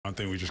I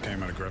think we just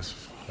came out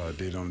aggressive,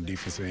 did it on the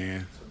defensive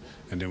end,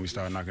 and then we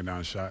started knocking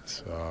down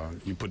shots.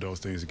 You put those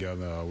things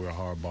together, we're a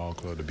hard ball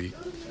club to beat.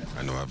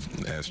 I know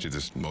I've asked you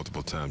this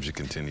multiple times. You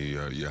continue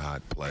your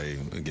hot play.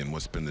 Again,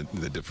 what's been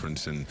the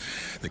difference in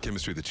the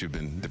chemistry that you've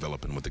been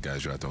developing with the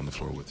guys you're out there on the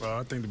floor with? Well,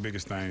 I think the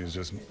biggest thing is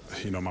just,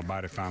 my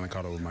body finally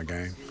caught up with my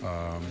game.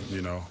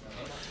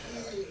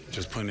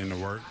 Just putting in the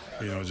work,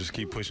 just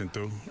keep pushing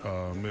through.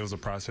 It was a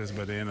process,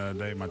 but at the end of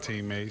the day, my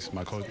teammates,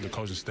 the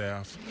coaching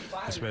staff,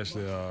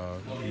 especially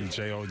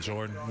J.O.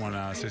 Jordan, one of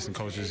our assistant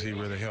coaches, he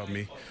really helped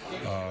me.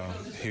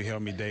 He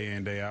helped me day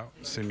in, day out,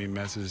 send me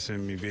messages,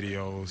 send me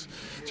videos,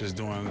 just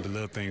doing the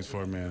little things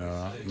for me.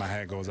 And my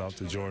hat goes out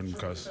to Jordan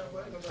because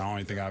I don't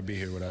even think I'd be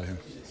here without him.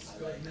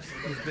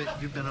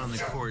 You've been on the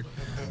court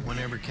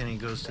whenever Kenny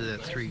goes to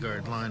that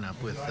three-guard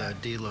lineup with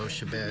D'Lo,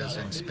 Shabazz,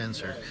 and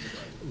Spencer.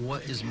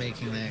 What is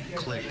making that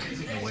click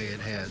the way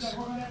it has?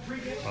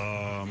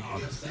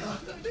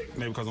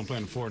 Maybe because I'm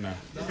playing the four now.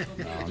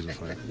 No, I'm just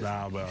playing.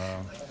 Nah, but,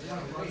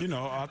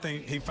 I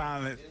think he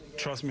finally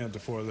trusts me at the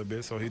four a little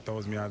bit, so he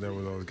throws me out there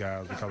with those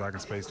guys because I can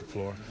space the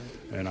floor,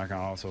 and I can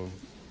also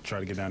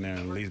try to get down there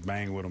and at least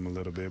bang with them a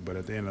little bit. But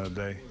at the end of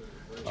the day,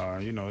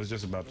 it's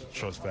just about the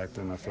trust factor,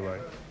 and I feel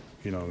like,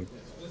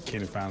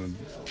 Kenny finally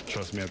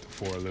trusts me at the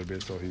four a little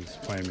bit, so he's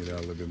playing me there a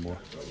little bit more.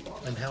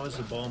 And how is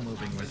the ball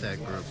moving with that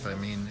group? I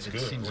mean,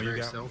 it seems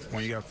very self.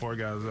 When you got four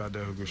guys out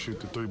there who can shoot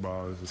the three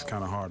ball, it's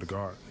kind of hard to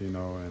guard, and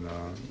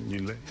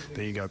then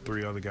you got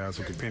three other guys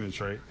who can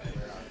penetrate.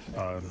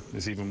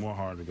 It's even more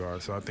hard to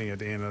guard. So I think at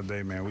the end of the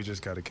day, man, we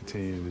just got to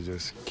continue to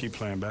just keep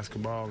playing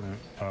basketball,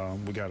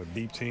 and we got a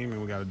deep team, and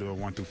we got to do it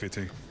 1 through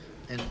 15.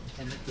 And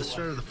at the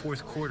start of the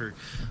fourth quarter,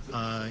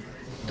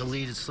 the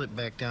lead had slipped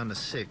back down to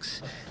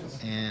 6,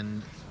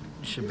 and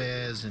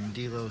Shabazz and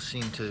D'Lo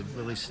seemed to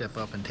really step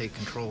up and take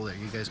control there.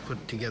 You guys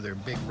put together a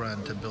big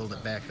run to build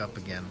it back up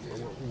again.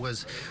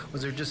 Was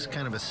there just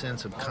kind of a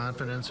sense of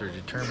confidence or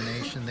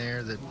determination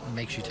there that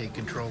makes you take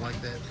control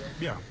like that?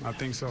 Yeah, I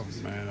think so,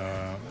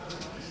 man.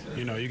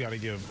 You got to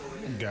give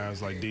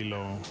guys like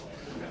D'Lo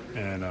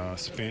and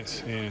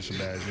Spence and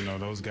Shabazz,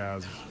 those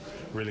guys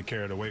really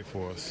carry the weight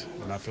for us.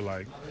 And I feel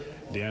like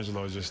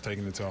D'Angelo is just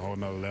taking it to a whole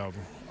nother level.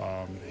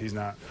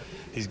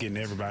 He's getting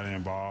everybody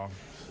involved,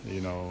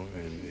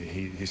 and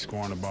he's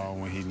scoring the ball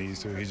when he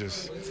needs to.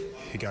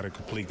 He got a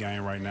complete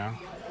game right now.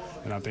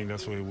 And I think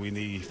that's what we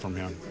need from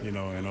him, in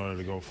order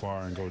to go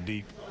far and go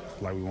deep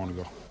like we want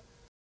to go.